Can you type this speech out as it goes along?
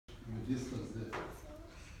distance there.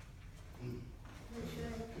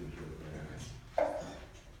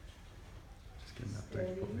 Just getting that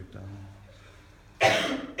bridge probably down.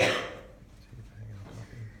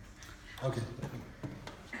 Okay.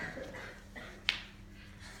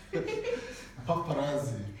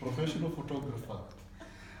 Paparazzi, professional photographer.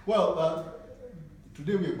 Well,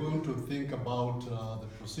 today we are going to think about the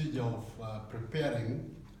procedure of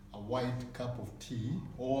preparing a white cup of tea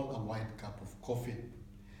or a white cup of coffee.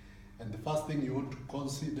 And the first thing you want to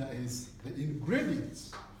consider is the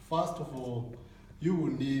ingredients. First of all, you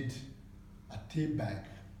will need a tea bag.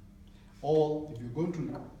 Or if you're going to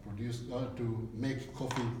to make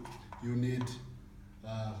coffee, you need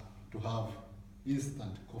to have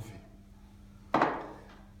instant coffee.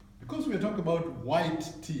 Because we are talking about white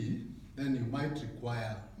tea, then you might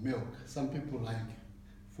require milk. Some people like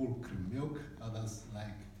full cream milk, others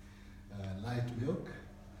like light milk.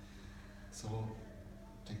 So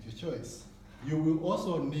take your choice. You will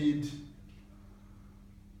also need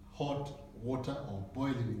hot water or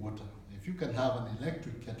boiling water. If you can have an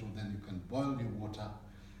electric kettle, then you can boil your water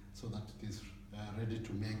so that it is ready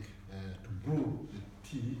to make, to brew the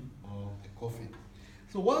tea or the coffee.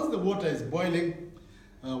 So once the water is boiling,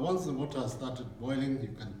 once the water has started boiling,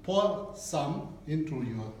 you can pour some into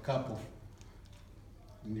your cup of,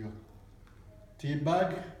 in your tea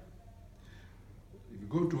bag. If you're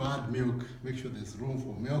going to add milk, make sure there's room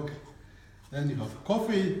for milk. Then you have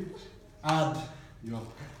coffee, add your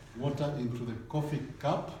water into the coffee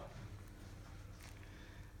cup.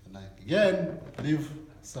 And again, leave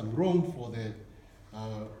some room for the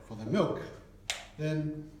milk.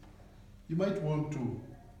 Then you might want to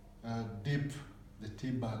dip the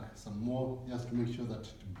tea bag some more, just to make sure that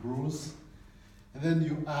it brews. And then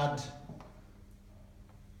you add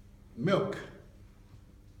milk.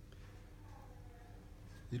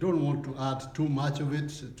 You don't want to add too much of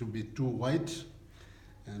it to be too white,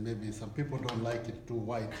 and maybe some people don't like it too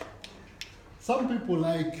white. Some people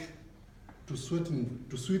like to sweeten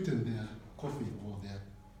their coffee or their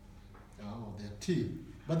tea.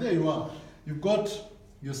 But there you are. You've got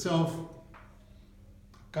yourself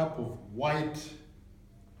a cup of white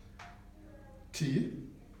tea,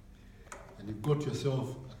 and you've got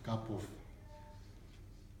yourself a cup of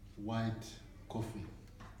white coffee.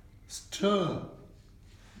 Stir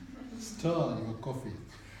your coffee.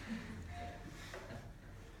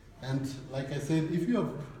 And like I said, if you're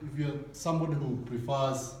somebody who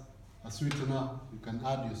prefers a sweetener, you can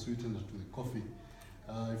add your sweetener to the coffee.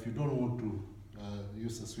 If you don't want to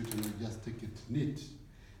use a sweetener, just take it neat.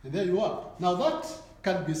 And there you are. Now that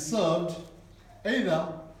can be served either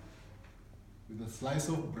with a slice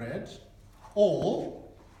of bread or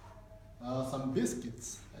some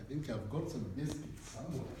biscuits. I think I've got some biscuits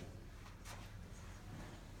somewhere.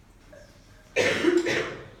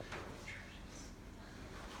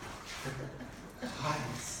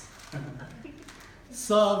 Nice.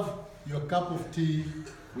 Serve your cup of tea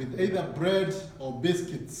with either bread or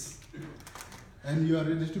biscuits, and you are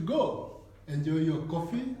ready to go. Enjoy your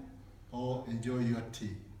coffee or enjoy your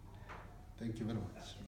tea. Thank you very much.